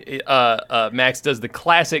 spine, Max does the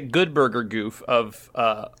classic Good Burger goof of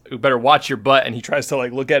you better watch your butt, and he tries to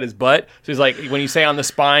like look at his butt. So he's like, when you say on the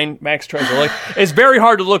spine, Max tries to look. It's very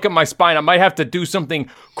hard to look at my spine. I might have to do something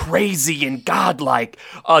crazy and godlike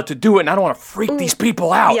to do it, and I don't want to freak these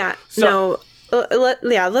people out. Yeah. So,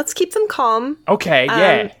 no. Let's keep them calm. Okay.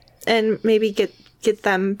 Yeah. And maybe get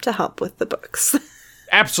them to help with the books.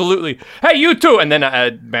 Absolutely. Hey, you two. And then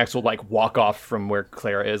Max will like walk off from where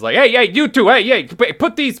Clara is. Like, hey, you two. Hey,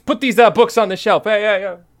 put these books on the shelf.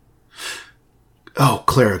 Hey. Oh,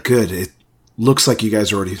 Clara, good. It looks like you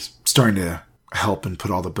guys are already starting to help and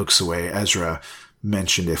put all the books away. Ezra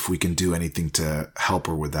mentioned if we can do anything to help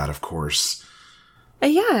her with that, of course.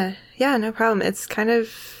 Yeah, no problem. It's kind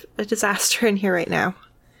of a disaster in here right now.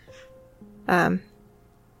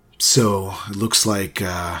 So, it looks like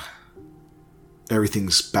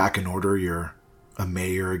everything's back in order. You're a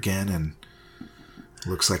mayor again, and it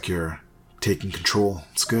looks like you're taking control.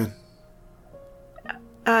 It's good.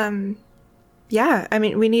 Yeah, I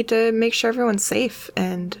mean, we need to make sure everyone's safe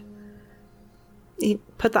and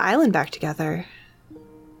put the island back together.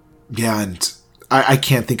 Yeah, and I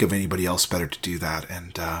can't think of anybody else better to do that,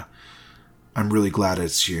 and I'm really glad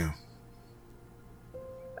it's you.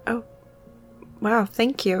 Oh, wow,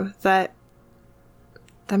 thank you. That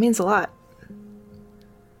means a lot.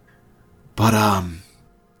 But,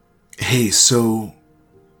 hey, so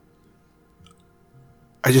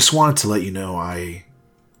I just wanted to let you know I'm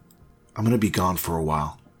going to be gone for a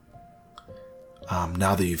while.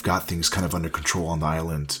 Now that you've got things kind of under control on the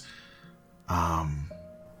island.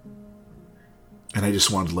 And I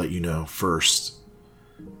just wanted to let you know first,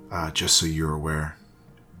 just so you're aware.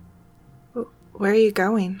 Where are you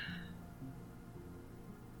going?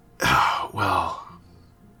 Well,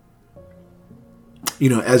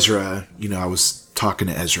 Ezra, I was talking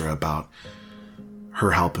to Ezra about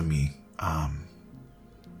her helping me.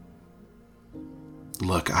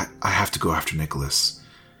 Look, I have to go after Nicholas.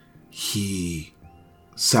 He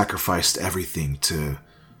sacrificed everything to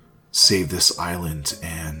save this island,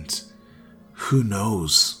 and who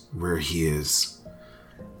knows where he is.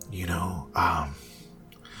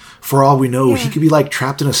 For all we know, he could be like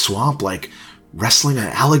trapped in a swamp, like wrestling an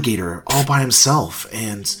alligator all by himself.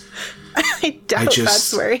 And I doubt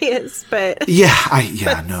that's where he is, but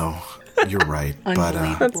no, you're right. But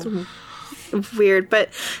that's weird. But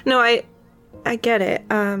no, I get it.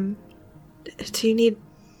 Do you need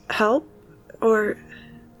help, or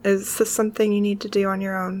is this something you need to do on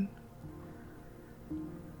your own?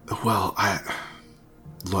 Well,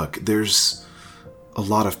 look, there's a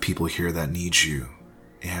lot of people here that need you,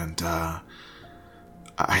 and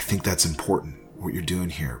I think that's important, what you're doing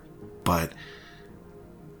here. But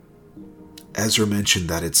Ezra mentioned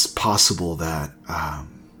that it's possible that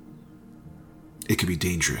it could be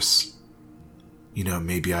dangerous.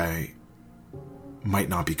 Maybe I might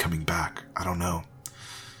not be coming back. I don't know.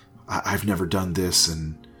 I've never done this,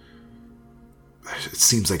 and it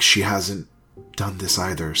seems like she hasn't done this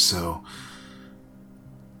either, so...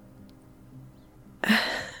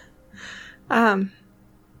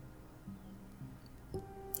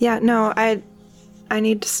 Yeah, no, I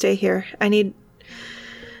need to stay here. I need...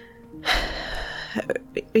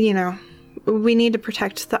 we need to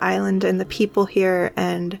protect the island and the people here,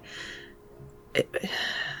 and...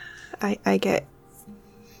 I get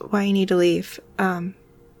why you need to leave.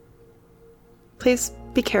 Please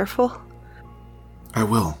be careful. I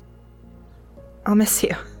will. I'll miss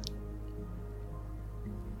you.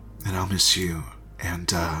 And I'll miss you.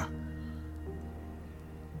 And,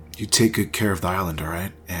 you take good care of the island,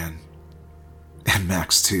 alright? And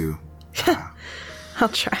Max, too. I'll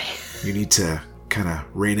try. You need to kind of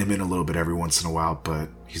rein him in a little bit every once in a while, but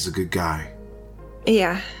he's a good guy.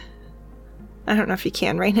 Yeah. I don't know if you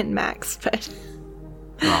can rein in Max, but...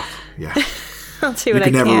 Oh, yeah. I'll do what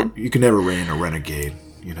I can. You can never rein a renegade,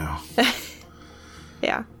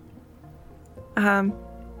 Yeah.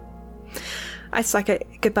 I suck at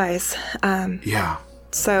goodbyes. Yeah.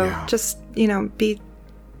 So Yeah. just,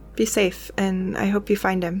 be safe, and I hope you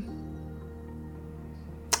find him.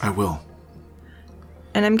 I will.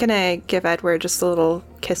 And I'm gonna give Edward just a little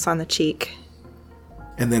kiss on the cheek.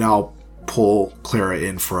 And then I'll pull Clara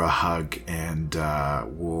in for a hug, and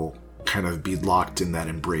we'll kind of be locked in that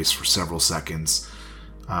embrace for several seconds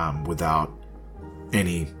without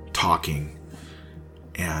any talking.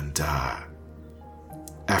 And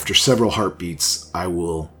after several heartbeats, I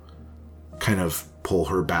will kind of pull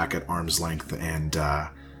her back at arm's length, and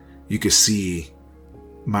you can see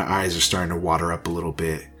my eyes are starting to water up a little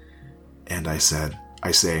bit. And I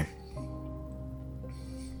say,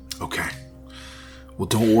 okay, well,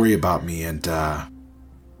 don't worry about me, and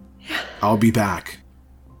I'll be back.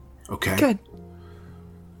 Okay? Good.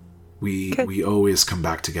 We always come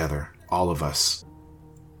back together, all of us.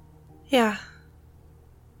 Yeah.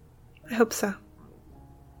 I hope so.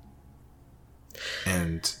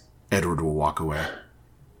 And Edward will walk away.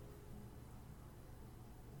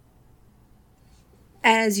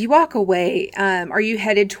 As you walk away, are you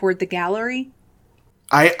headed toward the gallery?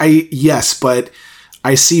 Yes, but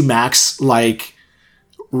I see Max like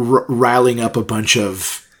riling up a bunch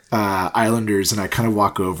of islanders, and I kind of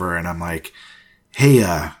walk over and I'm like, "Hey,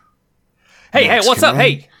 Max, what's up?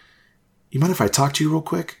 Hey, you mind if I talk to you real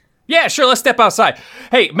quick?" yeah, sure. Let's step outside.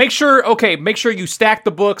 Hey, make sure you stack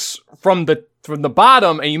the books from the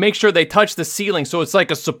bottom, and you make sure they touch the ceiling so it's like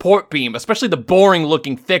a support beam, especially the boring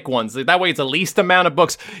looking thick ones. That way it's the least amount of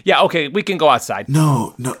books. Yeah, okay, we can go outside.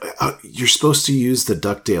 No, you're supposed to use the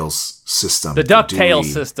DuckTales system. The DuckTales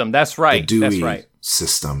system, that's right. The Dewey that's right.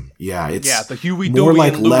 system. Yeah, it's the Huey, more Dewey,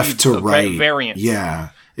 like and Louie left to right variant. Yeah,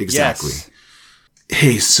 exactly. Yes.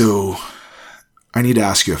 Hey, so I need to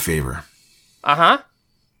ask you a favor. Uh-huh.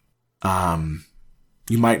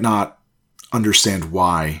 You might not understand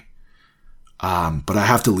why, but I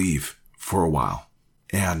have to leave for a while,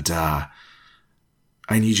 and I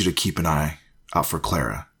need you to keep an eye out for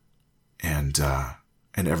Clara and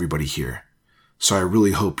everybody here. So I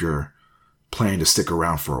really hope you're planning to stick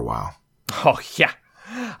around for a while. Oh yeah,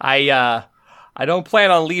 I don't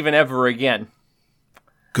plan on leaving ever again.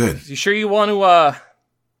 Good. You sure you want to?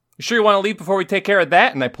 You sure you want to leave before we take care of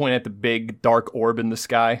that? And I point at the big dark orb in the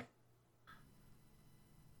sky.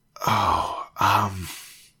 Oh,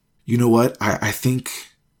 you know what? I think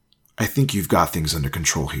you've got things under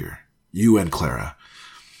control here. You and Clara.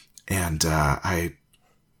 And I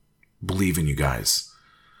believe in you guys.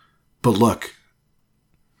 But look,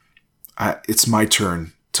 it's my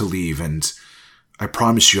turn to leave, and I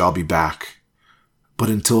promise you I'll be back. But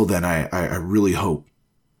until then, I really hope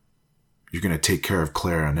you're going to take care of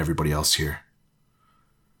Clara and everybody else here.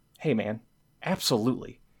 Hey, man.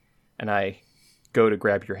 Absolutely. And I go to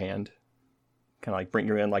grab your hand. Kind of like bring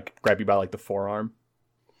you in, like grab you by like the forearm.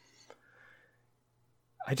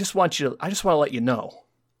 I just want to let you know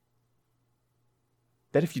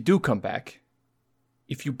that if you do come back,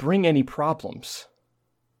 if you bring any problems,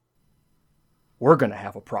 we're going to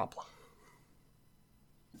have a problem.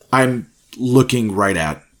 I'm looking right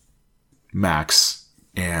at Max,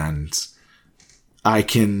 and I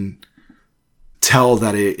can tell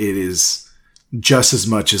that it is just as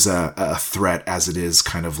much as a threat as it is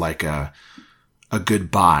kind of like a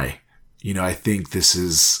goodbye. You know, I think this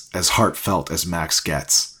is as heartfelt as Max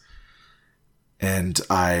gets. And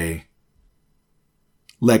I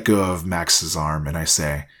let go of Max's arm and I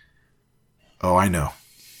say, "Oh, I know.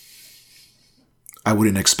 I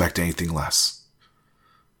wouldn't expect anything less."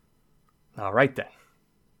 All right, then.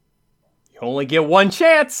 You only get one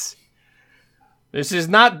chance. This is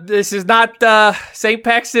not St.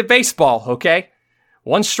 Paxton baseball, okay?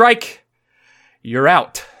 One strike, you're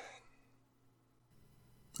out.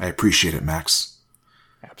 I appreciate it, Max.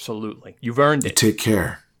 Absolutely. You've earned it. Take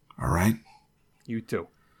care, all right? You too.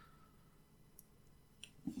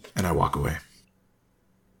 And I walk away.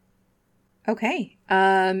 Okay.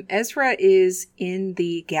 Ezra is in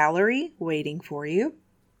the gallery waiting for you.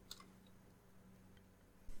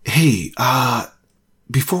 Hey,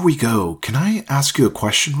 before we go, can I ask you a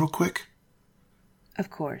question real quick? Of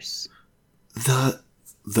course. The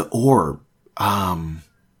orb,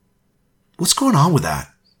 what's going on with that?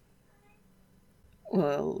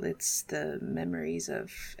 Well, it's the memories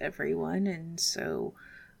of everyone, and so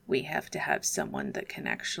we have to have someone that can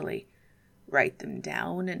actually write them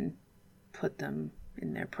down and put them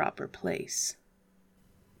in their proper place.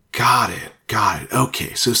 Got it.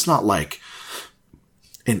 Okay, so it's not like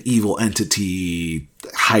an evil entity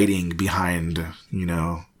hiding behind,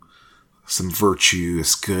 some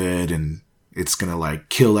virtuous good, and it's gonna like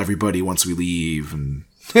kill everybody once we leave, and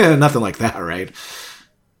nothing like that, right?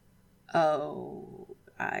 Oh,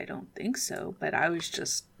 I don't think so, but I was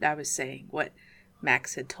saying what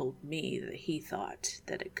Max had told me that he thought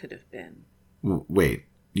that it could have been. Wait,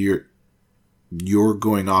 you're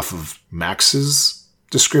going off of Max's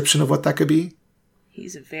description of what that could be?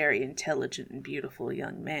 He's a very intelligent and beautiful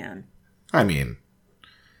young man. I mean,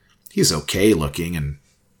 he's okay looking, and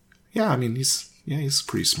he's a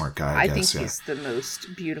pretty smart guy, I guess. Think he's the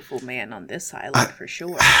most beautiful man on this island, for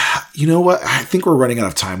sure. You know what? I think we're running out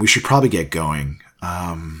of time. We should probably get going.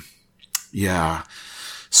 Yeah.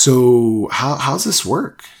 So how's this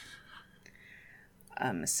work?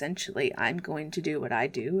 Essentially, I'm going to do what I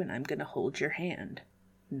do, and I'm going to hold your hand.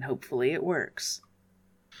 And hopefully it works.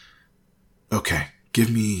 Okay. Give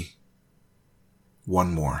me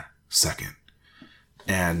one more second.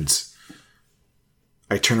 And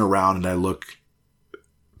I turn around and I look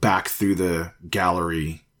back through the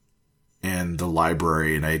gallery and the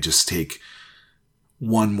library, and I just take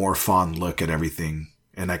one more fond look at everything.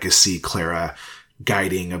 And I can see Clara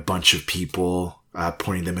guiding a bunch of people,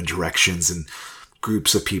 pointing them in directions, and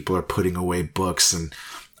groups of people are putting away books. And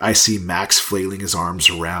I see Max flailing his arms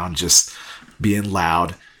around, just being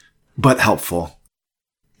loud, but helpful.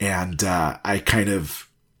 And I kind of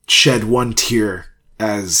shed one tear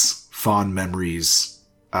as fond memories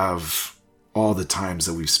of all the times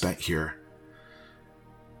that we've spent here.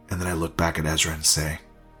 And then I look back at Ezra and say,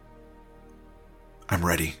 I'm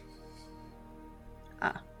ready.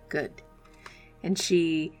 Ah, good. And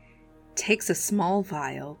she takes a small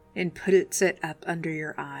vial and puts it up under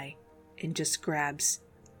your eye and just grabs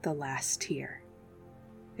the last tear.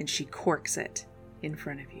 And she corks it in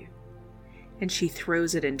front of you. And she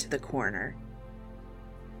throws it into the corner.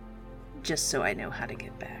 Just so I know how to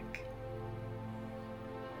get back.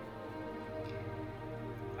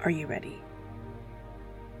 Are you ready?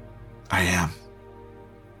 I am.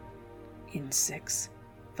 In 6,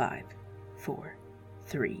 5, 4,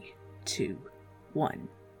 3, 2, 1.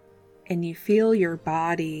 And you feel your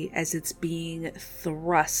body as it's being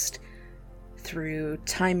thrust through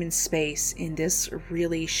time and space in this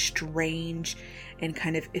really strange and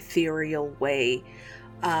kind of ethereal way.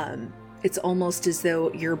 It's almost as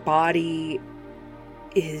though your body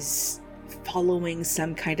is following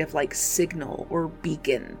some kind of like signal or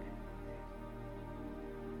beacon.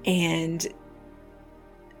 And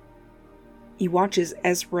you watch as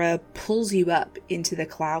Ezra pulls you up into the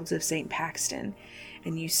clouds of St. Paxton,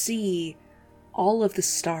 and you see all of the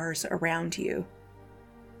stars around you.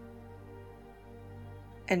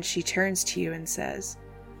 And she turns to you and says,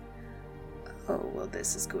 "Oh, well,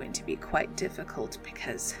 this is going to be quite difficult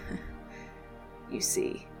because, you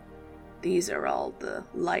see, these are all the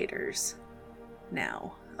lighters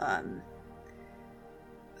now.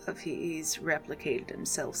 He's replicated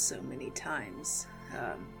himself so many times.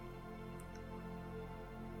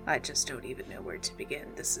 I just don't even know where to begin.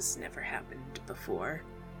 This has never happened before.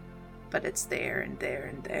 But it's there and there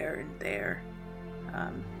and there and there.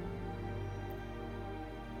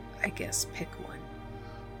 I guess pick one."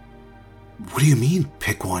 What do you mean,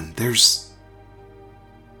 pick one? There's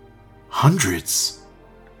hundreds.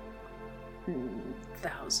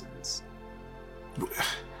 Thousands.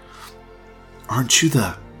 Aren't you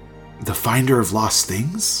the finder of lost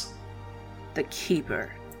things? The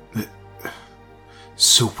keeper.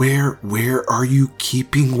 So where are you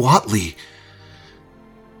keeping Watley?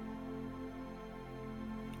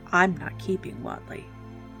 I'm not keeping Watley.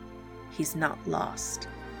 He's not lost.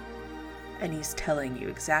 And he's telling you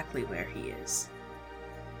exactly where he is.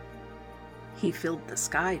 He filled the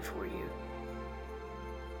sky for you.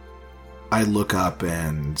 I look up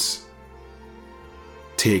and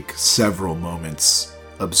take several moments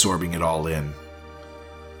absorbing it all in.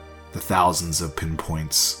 The thousands of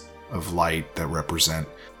pinpoints of light that represent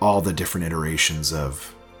all the different iterations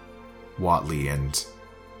of Watley, and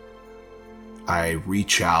I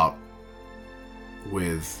reach out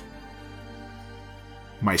with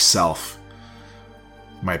myself,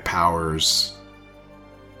 my powers,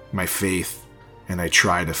 my faith, and I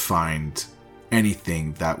try to find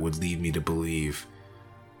anything that would lead me to believe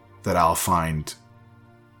that I'll find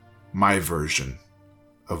my version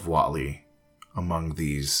of Watley among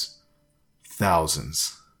these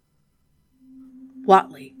thousands.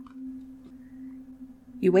 Watley.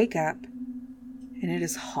 You wake up, and it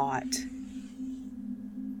is hot.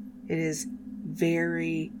 It is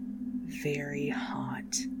very, very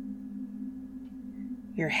hot.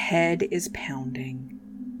 Your head is pounding.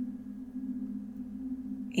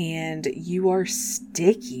 And you are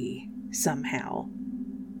sticky somehow.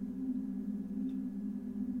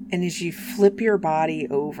 And as you flip your body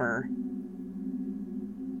over,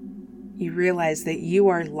 you realize that you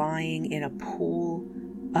are lying in a pool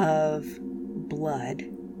of blood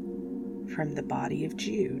from the body of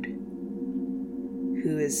Jude,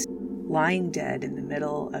 who is lying dead in the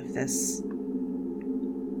middle of this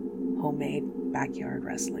homemade backyard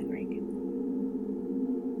wrestling ring.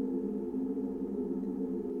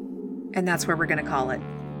 And that's where we're going to call it.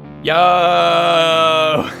 Yo!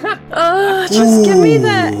 Oh, just give me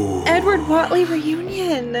the Edward Watley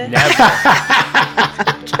reunion. Never.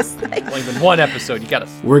 Just like, Only been one episode. You gotta.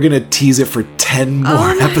 We're gonna tease it for 10 more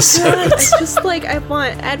oh my episodes. God. It's just like, I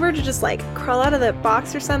want Edward to just like crawl out of the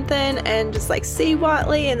box or something and just like see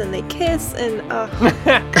Watley and then they kiss and That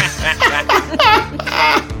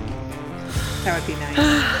would be nice.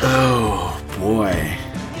 Oh, boy.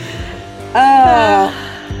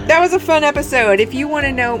 That was a fun episode. If you want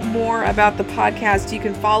to know more about the podcast, you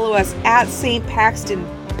can follow us at St. Paxton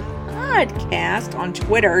Podcast on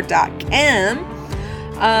twitter.com.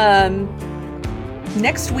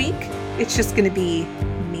 Next week, it's just going to be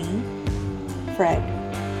me, Fred,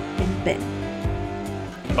 and Ben.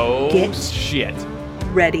 Oh, Get shit.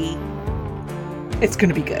 ready. It's going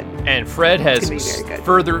to be good. And Fred has It's gonna be very good.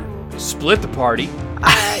 further split the party.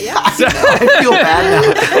 yeah. I feel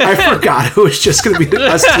bad now. I forgot it was just going to be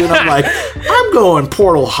us two. And I'm like, I'm going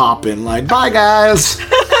portal hopping. Like, bye, guys.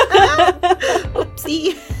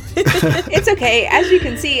 Oopsie. It's okay. As you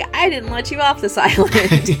can see, I didn't let you off this island.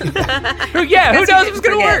 Who knows if it's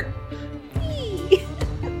gonna work?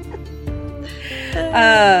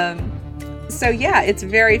 So yeah, it's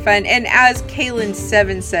very fun. And as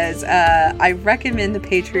Kaylin7 says, I recommend the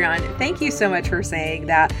Patreon. Thank you so much for saying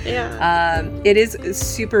that. Yeah. It is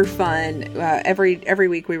super fun. Every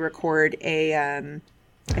week we record a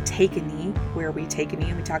take a knee, where we take a knee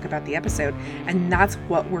and we talk about the episode, and that's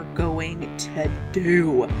what we're going to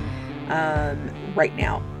do right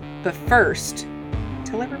now. But first,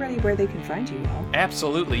 tell everybody where they can find you all.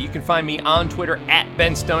 Absolutely. You can find me on Twitter at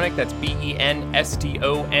Ben Stonick. That's BenStonick.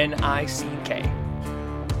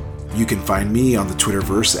 You can find me on the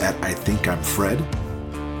Twitterverse at I Think I'm Fred.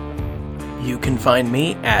 You can find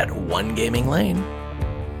me at One Gaming Lane.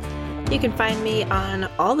 You can find me on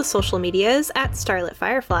all the social medias at Starlit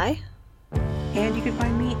Firefly. And you can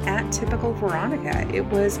find me at Typical Veronica. It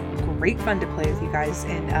was great fun to play with you guys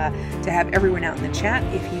and to have everyone out in the chat.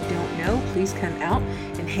 If you don't know, please come out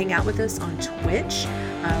and hang out with us on Twitch.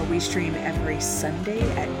 We stream every Sunday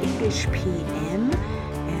at 8ish p.m.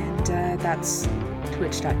 And that's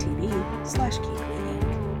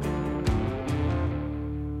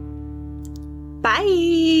twitch.tv/keepleading.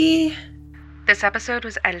 Bye! This episode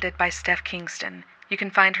was edited by Steph Kingston. You can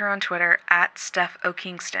find her on Twitter at Steph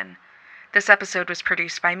O'Kingston. This episode was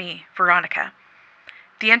produced by me, Veronica.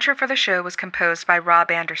 The intro for the show was composed by Rob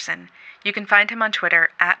Anderson. You can find him on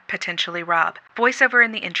Twitter at PotentiallyRob. Voiceover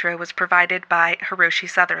in the intro was provided by Hiroshi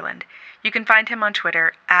Sutherland. You can find him on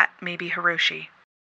Twitter at MaybeHiroshi.